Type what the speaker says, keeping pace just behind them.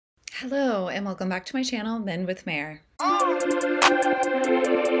Hello and welcome back to my channel, Men with Mare.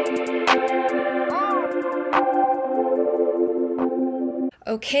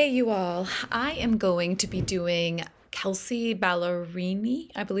 Okay, you all, I am going to be doing Kelsea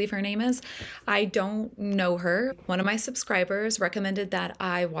Ballerini, I believe her name is. I don't know her. One of my subscribers recommended that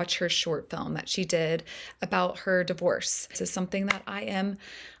I watch her short film that she did about her divorce. This is something that I am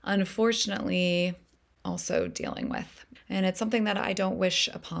unfortunately also dealing with. And it's something that I don't wish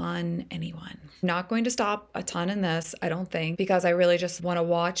upon anyone. I'm not going to stop a ton in this, I don't think, because I really just want to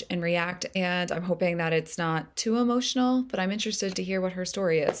watch and react. And I'm hoping that it's not too emotional, but I'm interested to hear what her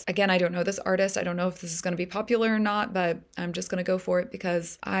story is. Again, I don't know this artist. I don't know if this is going to be popular or not, but I'm just going to go for it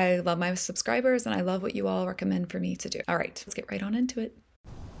because I love my subscribers and I love what you all recommend for me to do. All right, let's get right on into it.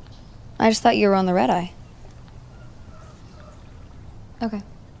 I just thought you were on the red eye. Okay.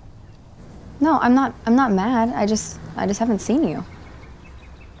 No, I'm not mad. I just haven't seen you.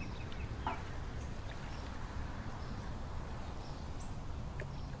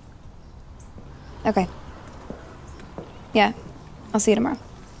 Okay. Yeah. I'll see you tomorrow.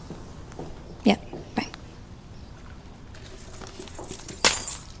 Yeah. Bye.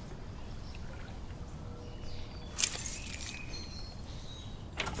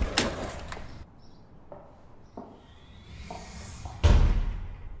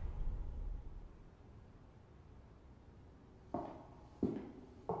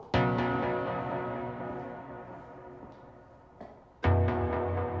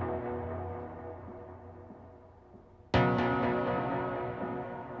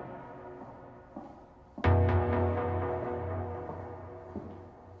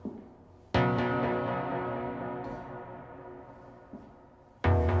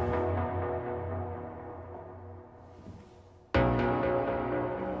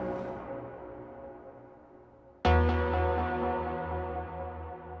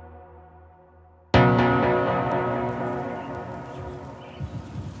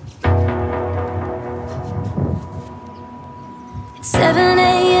 It's 7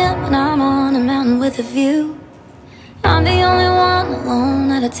 a.m. and I'm on a mountain with a view. I'm the only one alone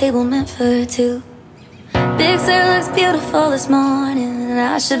at a table meant for two. Big Sur looks beautiful this morning, and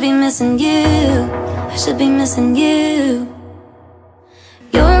I should be missing you. I should be missing you.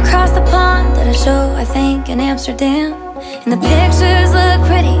 You're across the pond at a show, I think, in Amsterdam. And the pictures look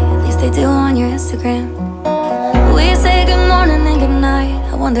pretty, at least they do on your Instagram. We say good morning and good night.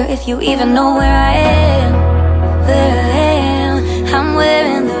 I wonder if you even know where I am. Where I am. I'm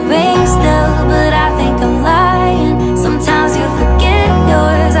wearing the ring still, but I think I'm lying. Sometimes you forget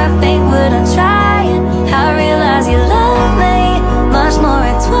yours, I think what I'm trying. I realize you love me much more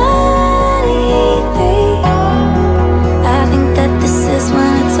at 23. I think that this is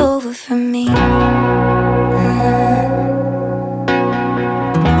when it's over for me. I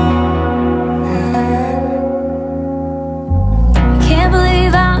can't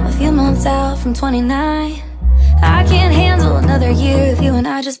believe I'm a few months out from 29. I can't handle another year of you and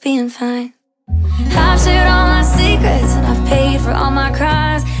I just being fine. I've shared all my secrets and I've paid for all my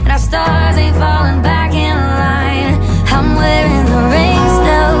crimes, and our stars ain't falling back in line. I'm wearing the ring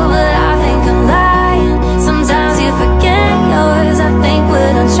still, but I think I'm lying. Sometimes you forget yours, I think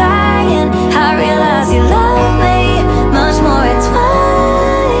what I'm trying. I realize you love me much more at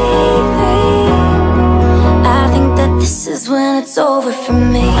 23. I think that this is when it's over for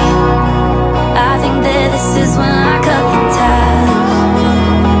me. I think that this is when I cut the ties.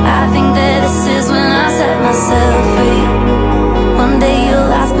 I think that this is when I set myself free. One day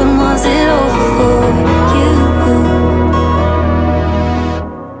you'll ask, when was it over for you?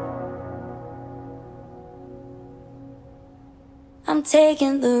 I'm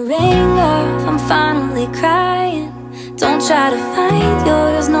taking the ring off, I'm finally crying. Don't try to find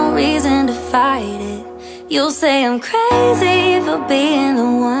yours, no reason to fight it. You'll say I'm crazy for being the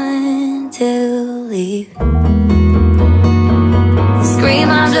one to leave. Scream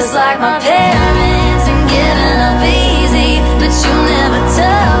I'm just like my parents and giving up easy, but you never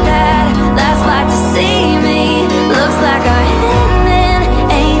tell that. Last like to see me, looks like our ending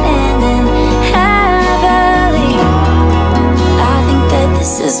ain't ending happily. I think that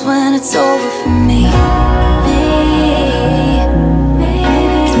this is when it's over for me.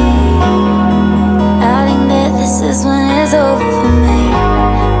 I think that this is when it's over for me.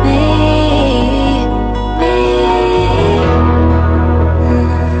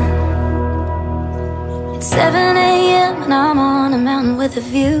 It's 7 a.m. and I'm on a mountain with a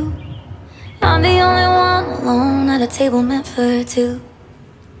view. I'm the only one alone at a table meant for two.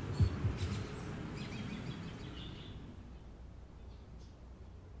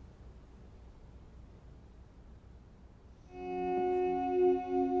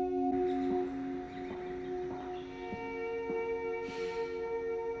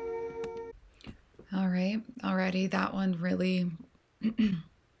 already. That one really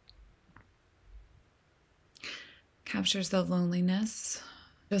captures the loneliness.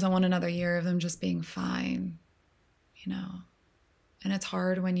 Doesn't want another year of them just being fine, you know. And it's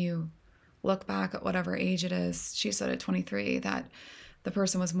hard when you look back at whatever age it is. She said at 23 that the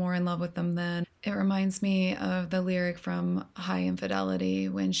person was more in love with them then. It reminds me of the lyric from High Infidelity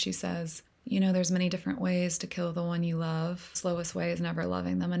when she says, you know, there's many different ways to kill the one you love. Slowest way is never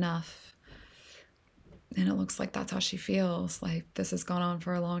loving them enough. And it looks like that's how she feels. Like this has gone on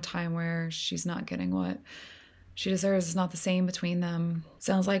for a long time where she's not getting what she deserves. It's not the same between them.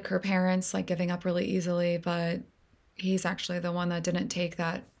 Sounds like her parents like giving up really easily, but he's actually the one that didn't take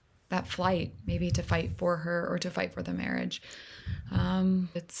that flight, maybe to fight for her or to fight for the marriage.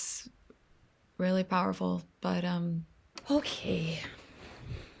 It's really powerful, but okay,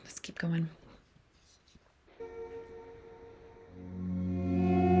 let's keep going.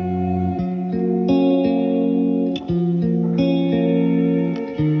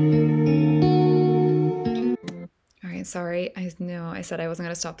 Sorry, I know I said I wasn't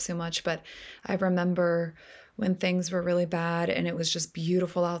going to stop so much, but I remember when things were really bad and it was just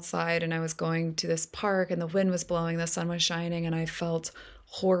beautiful outside and I was going to this park and the wind was blowing, the sun was shining, and I felt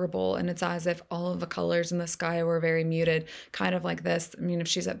horrible. And it's as if all of the colors in the sky were very muted, kind of like this. I mean, if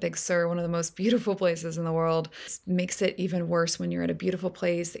she's at Big Sur, one of the most beautiful places in the world, it makes it even worse when you're at a beautiful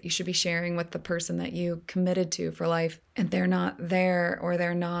place that you should be sharing with the person that you committed to for life and they're not there or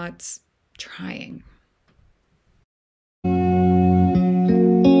they're not trying.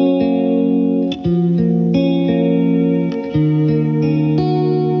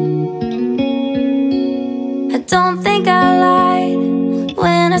 Don't think I lied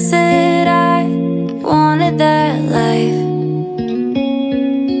when I said I wanted that life.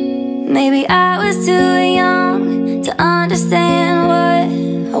 Maybe I was too young to understand what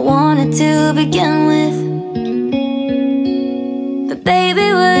I wanted to begin with. But baby,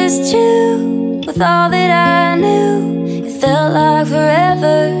 it was true with all that I knew. It felt like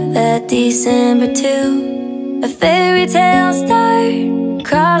forever, that December too. A fairy tale start,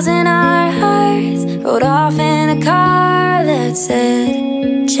 crossing our hearts, rode off in a car that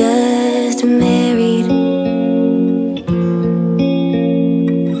said, just married.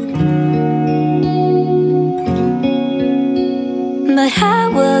 But I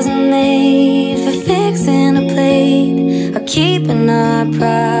wasn't made for fixing a plate or keeping our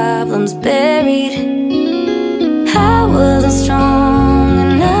problems buried. I wasn't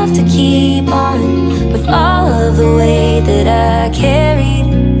strong enough to keep on with all of the weight that I carried.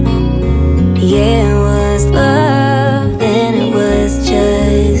 Yeah, it was love, then it was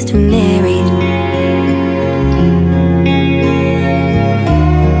just married.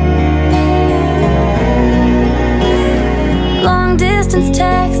 Long distance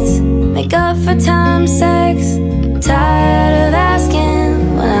texts make up for time sex. Tired of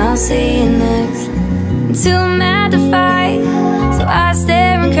asking when I'll see you next. I'm too mad to fight, so I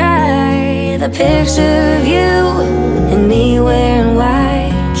stare and cry. The picture of you and me wearing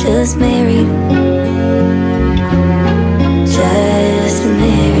white, just married. Just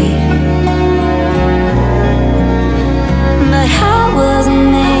married. But I wasn't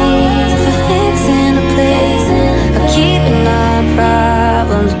made for fixing a place or keeping our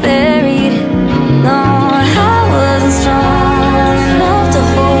problems buried. No, I wasn't strong enough to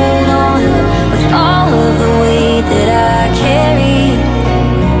hold on with all of the weight that I carried.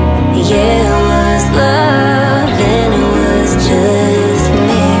 Yeah, it was love, and it was just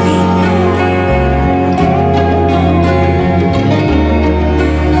married.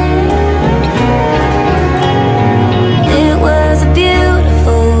 It was a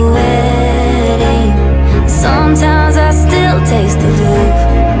beautiful wedding. Sometimes I still taste the roof.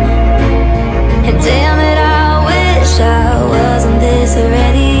 And damn it, I wish I wasn't this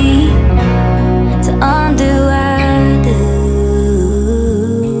ready to undo. I do.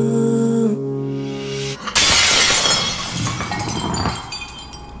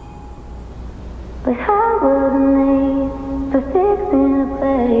 But I wasn't made for fixing a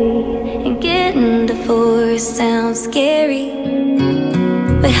plate, and getting divorced sounds scary.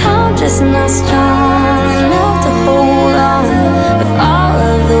 But I'm just not strong enough to hold on with all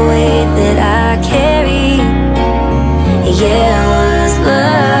of the weight that I carry. Yeah, it was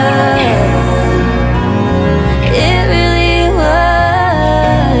love. It really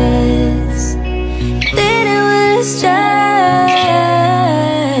was. Then it was just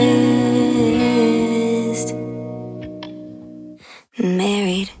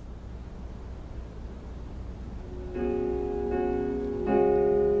married.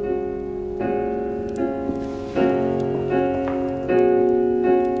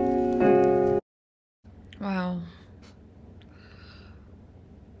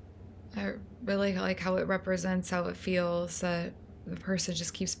 how it represents how it feels that the person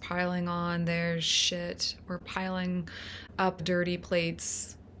just keeps piling on their shit or piling up dirty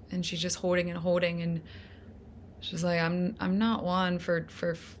plates, and she's just holding and holding, and she's like, I'm not one for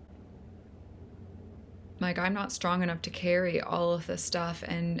like, I'm not strong enough to carry all of this stuff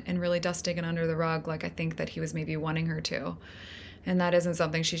and really dusting it under the rug like I think that he was maybe wanting her to. And that isn't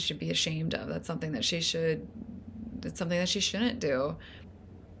something she should be ashamed of. That's something that it's something that she shouldn't do.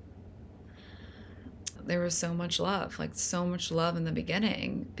 There was so much love, like so much love in the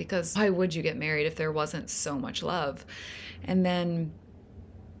beginning, because why would you get married if there wasn't so much love? And then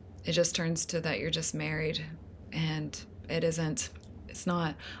it just turns to that you're just married, and it's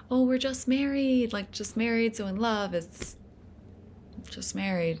not, oh, we're just married, like just married, so in love. It's just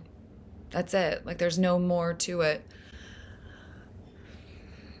married. That's it. Like there's no more to it.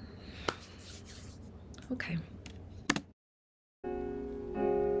 Okay.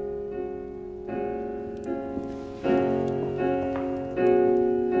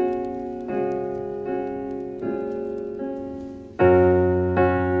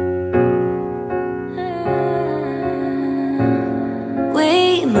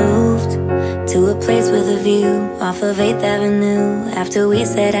 To a place with a view off of 8th Avenue. After we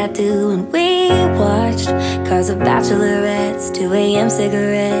said I do, and we watched cars of bachelorettes, 2 a.m.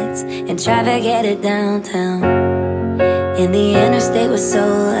 cigarettes, and traffic headed downtown. And the interstate was so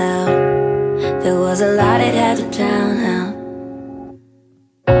loud, there was a lot it had to drown out.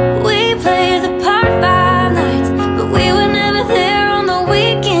 We played the part 5 nights, but we were never there on the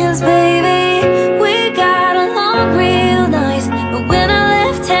weekends, baby. We got along real nice, but when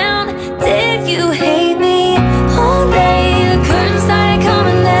I left town, did you hate me? All day the curtain started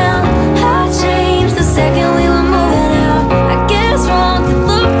coming down. I changed the second we were moving out. I guess wrong can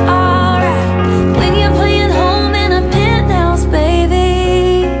look alright when you're playing home in a penthouse,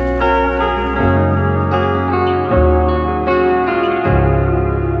 baby.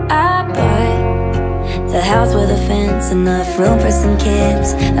 I bought the house with a fence, enough room for some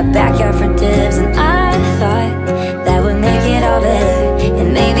kids, a backyard for dibs, and I thought that would make it all better,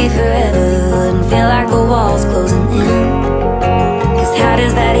 and maybe forever wouldn't feel like the walls closing in. Cause how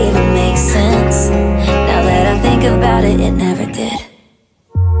does that even make sense? Now that I think about it, it never did.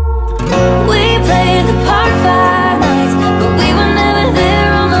 We played the part 5 nights, but we were never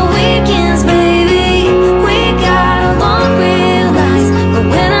there on the weekends, baby. We got along real nice, but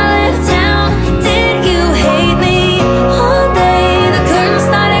when I left town, did you hate me? One day the curtain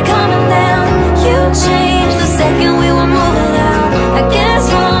started coming down. You changed the second we were moving out. I guess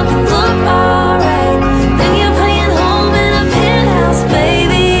wrong can look alright when you're playing home in a penthouse,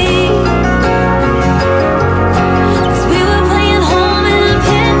 baby. Cause we were playing home in a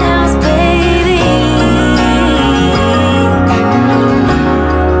penthouse, baby.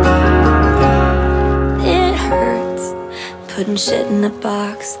 It hurts putting shit in a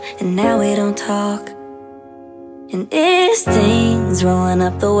box, and now we don't talk. And it stings rolling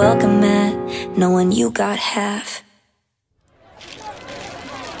up the welcome mat, knowing you got half.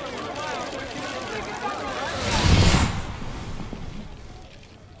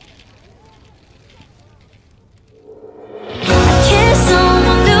 I kissed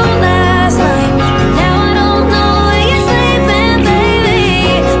someone new last night, and now I don't know where you're sleeping, baby.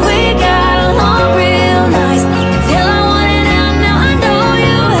 We got along real nice until I wanted out. Now I know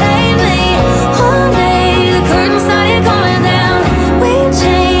you hate me. One day the curtain started coming down. We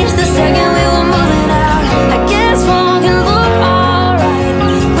changed the second we were moving out. I guess wrong can look alright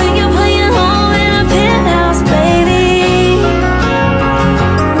when you're playing home in a penthouse, baby.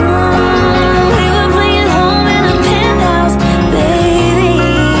 We were playing home in a penthouse, baby.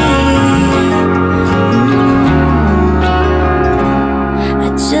 I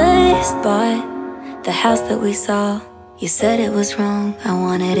just bought the house that we saw. You said it was wrong, I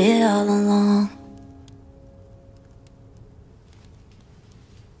wanted it all along.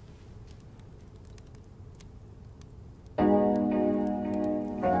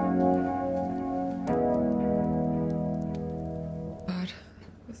 God,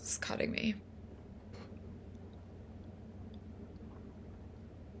 this is cutting me.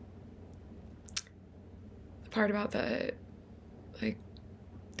 The part about the, like,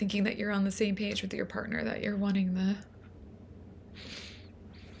 thinking that you're on the same page with your partner, that you're wanting the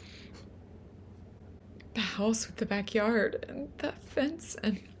house with the backyard and that fence,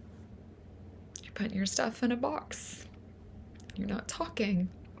 and you're putting your stuff in a box. You're not talking.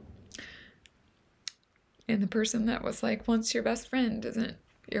 And the person that was like once your best friend isn't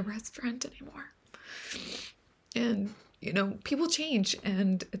your best friend anymore. And, you know, people change,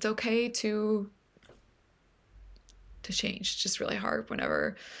 and it's okay to change. It's just really hard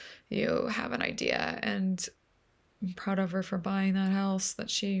whenever you have an idea. And I'm proud of her for buying that house that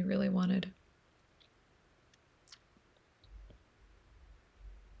she really wanted.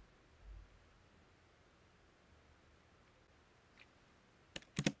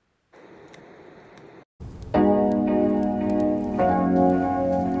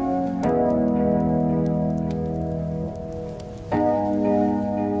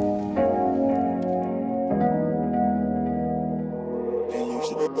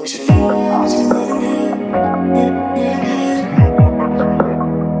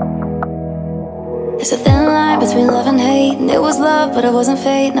 There's a thin line between love and hate, and it was love, but it wasn't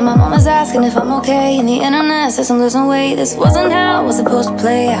fate. Now my mama's asking if I'm okay, and the internet says I'm losing weight. This wasn't how it was supposed to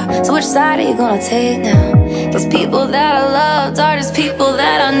play out, so which side are you gonna take now? Those people that I loved are just people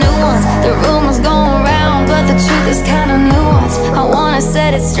that I knew once. The rumors going around, but the truth is kinda nuanced. I wanna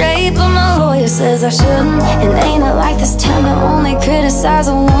set it straight, but my lawyer says I shouldn't. And ain't it like this time to only criticize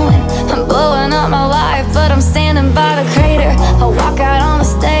a woman? I'm blowing up my life, but I'm standing by the crater. I'll walk out on the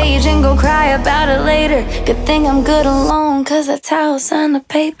stage and go cry about it later. Good thing I'm good alone, cause that's how I'll sign the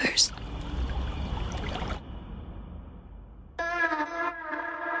papers.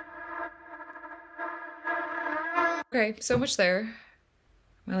 Okay, so much there.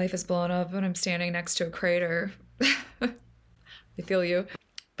 My life is blown up and I'm standing next to a crater. I feel you.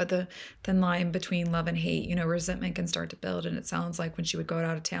 But the thin line between love and hate, you know, resentment can start to build. And it sounds like when she would go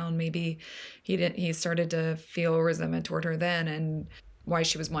out of town, maybe he started to feel resentment toward her then, and why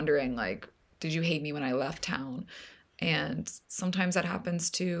she was wondering, like, did you hate me when I left town? And sometimes that happens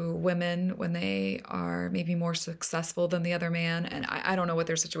to women when they are maybe more successful than the other man. And I don't know what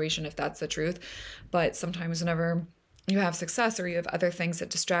their situation, if that's the truth, but sometimes whenever you have success or you have other things that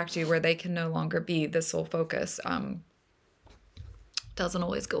distract you where they can no longer be the sole focus, doesn't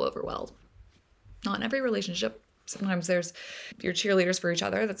always go over well. Not in every relationship. Sometimes there's you're cheerleaders for each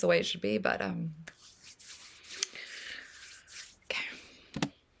other. That's the way it should be. But okay.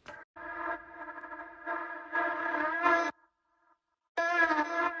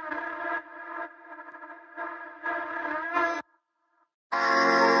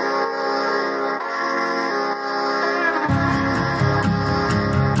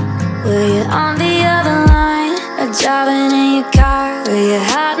 Were you on the other line, or driving in your car? Were you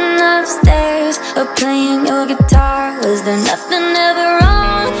hiding upstairs, or playing your guitar? Was there nothing ever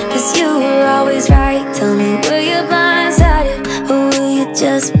wrong? Cause you were always right. Tell me, were you blindsided, or were you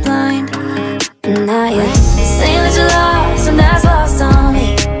just blind? And now you're saying that you're lost, and that's lost on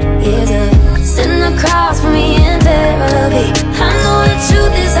me. Years of sitting across from me in therapy. I know the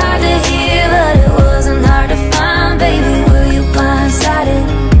truth is hard to hear, but it wasn't hard to find. Baby, were you blindsided?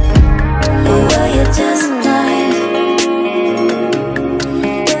 Or were you just blind?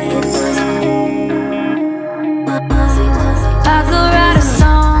 I could write a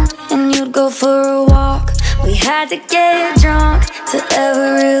song and you'd go for a walk. We had to get drunk to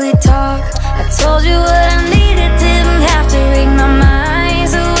ever really talk. I told you what I needed, didn't have to read my mind.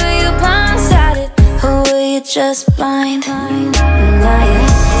 So were you blindsided, or were you just blind? Now you're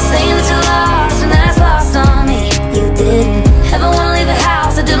saying that you're lost, and that's lost on me. You didn't ever wanna leave the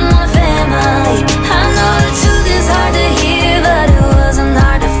house, I didn't want a family. I know the truth is hard to hear, but it wasn't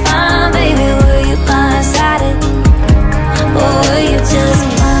hard to find. Baby, were you blindsided, or were you just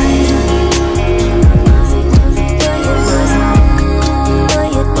blind?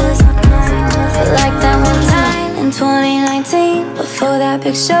 Like that one time in 2019, before that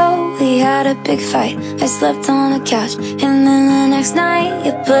big show, we had a big fight. I slept on the couch, and then the next night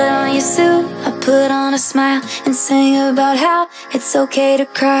you put on your suit, I put on a smile, and sang about how it's okay to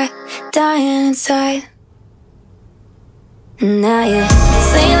cry, dying inside. And now you're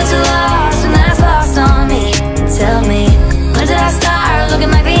saying that you're lost, and that's lost on me. Tell me, when did I start looking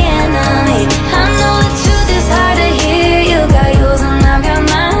like the enemy? I know the truth is hard to hear. You got yours and I've got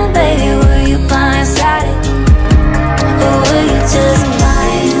mine. Baby, were you blindsided, or were you just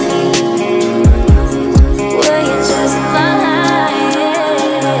blind? Were you just blind?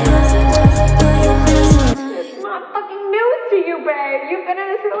 It's not fucking news to you, babe. You've been in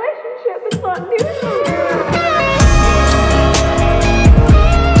this relationship. It's not news to you.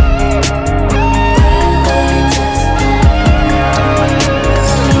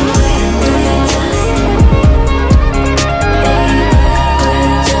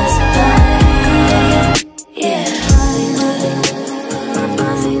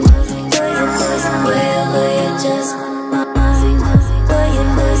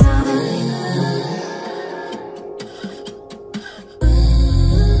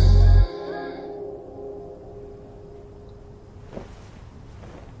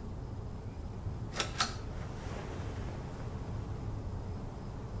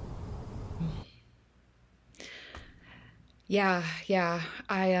 Yeah.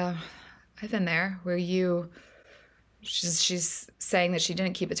 I've been there where she's saying that she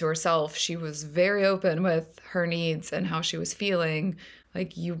didn't keep it to herself. She was very open with her needs and how she was feeling.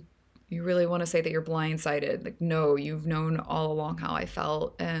 Like, you really want to say that you're blindsided. Like, no, you've known all along how I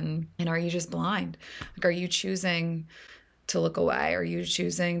felt, and are you just blind? Like, are you choosing to look away? Are you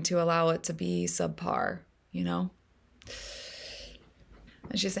choosing to allow it to be subpar, you know?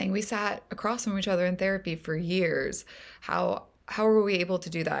 And she's saying, we sat across from each other in therapy for years. How are we able to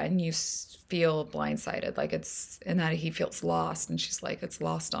do that? And you feel blindsided, like it's, and that he feels lost. And she's like, it's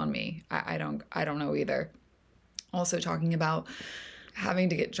lost on me. I don't know either. Also talking about having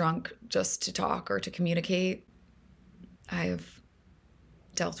to get drunk just to talk or to communicate. I've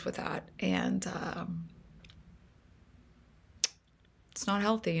dealt with that, and it's not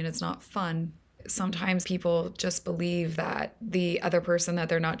healthy and it's not fun. Sometimes people just believe that the other person that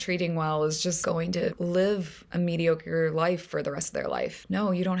they're not treating well is just going to live a mediocre life for the rest of their life. No,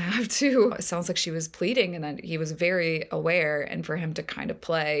 you don't have to. It sounds like she was pleading and that he was very aware, and for him to kind of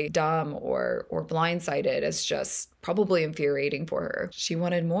play dumb or blindsided is just probably infuriating for her. She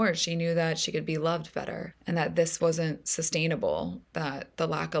wanted more. She knew that she could be loved better and that this wasn't sustainable, that the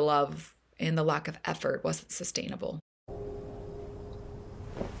lack of love and the lack of effort wasn't sustainable.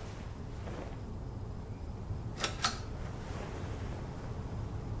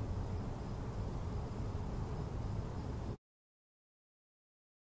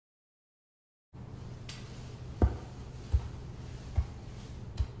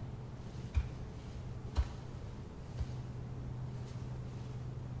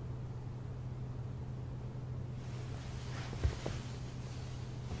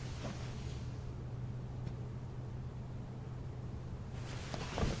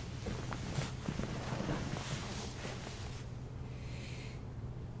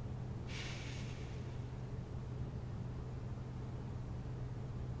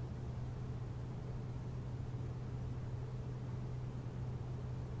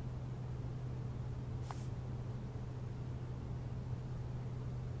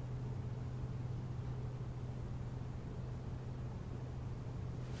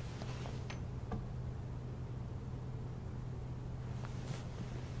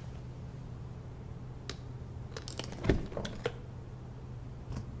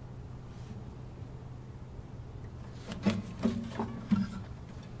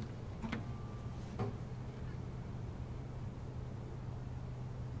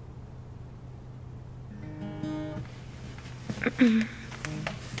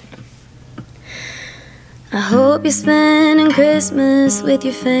 I hope you're spending Christmas with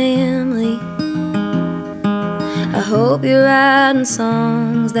your family. I hope you're writing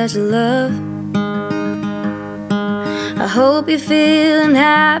songs that you love. I hope you're feeling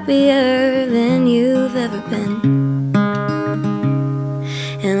happier than you've ever been.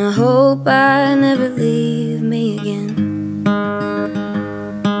 And I hope I never leave me again.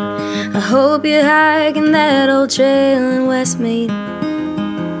 I hope you're hiking that old trail in Westmead.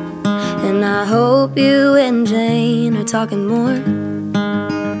 And I hope you and Jane are talking more.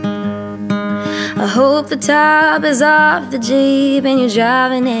 I hope the top is off the Jeep and you're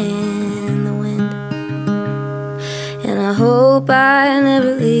driving in the wind. And I hope I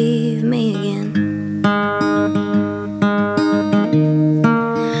never leave me again.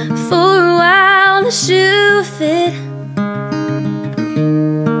 For a while the shoe fit,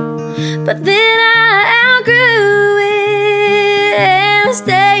 but then I outgrew it, and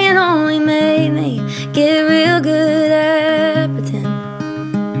staying only made me get real good at pretend.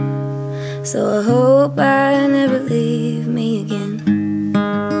 So I hope I never leave me again.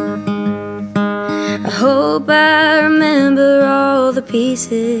 I hope I remember all the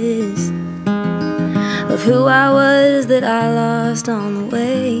pieces of who I was that I lost on the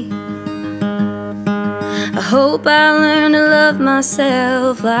way. I hope I learned to love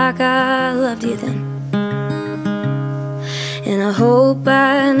myself like I loved you then. And I hope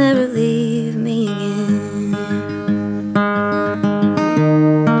I never leave me again.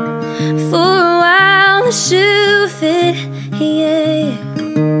 For a while the shoe fit, yeah,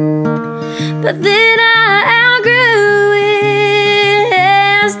 but then I outgrew it,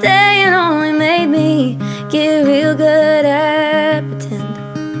 and staying only made me get real good at pretend.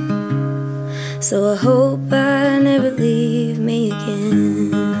 So I hope I never leave me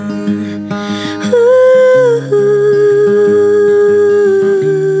again. Ooh, ooh,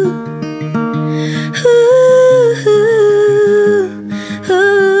 ooh,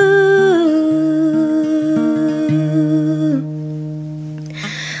 ooh.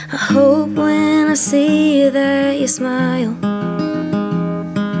 I hope when I see you that you smile.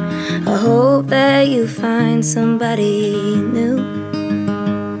 I hope that you find somebody new.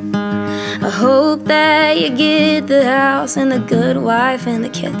 I hope that you get the house and the good wife and the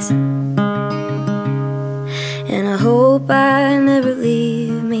kids. And I hope I never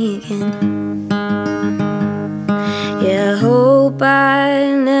leave me again. Yeah, I hope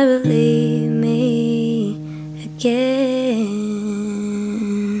I never leave me again.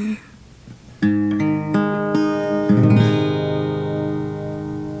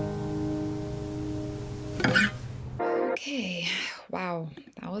 Okay, wow,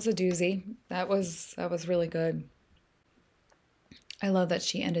 that was a doozy. That was really good. I love that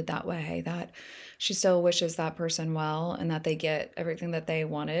she ended that way, that she still wishes that person well and that they get everything that they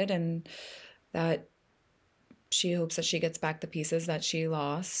wanted, and that she hopes that she gets back the pieces that she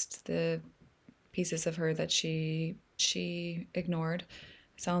lost, the pieces of her that she ignored.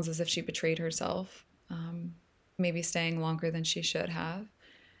 It sounds as if she betrayed herself, maybe staying longer than she should have,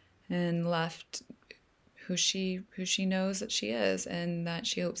 and left who she knows that she is, and that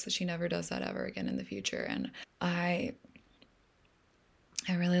she hopes that she never does that ever again in the future. And I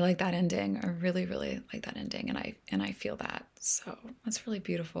really like that ending. I really, really like that ending, and I feel that. So that's really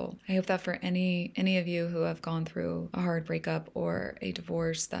beautiful. I hope that for any of you who have gone through a hard breakup or a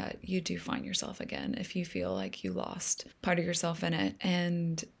divorce, that you do find yourself again if you feel like you lost part of yourself in it.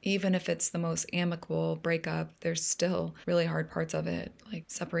 And even if it's the most amicable breakup, there's still really hard parts of it, like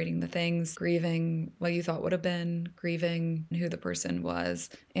separating the things, grieving what you thought would have been, grieving who the person was,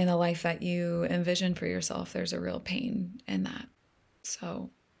 and the life that you envisioned for yourself. There's a real pain in that. So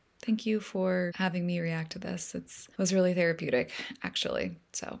thank you for having me react to this. It was really therapeutic, actually.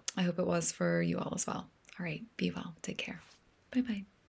 So I hope it was for you all as well. All right, be well. Take care. Bye-bye.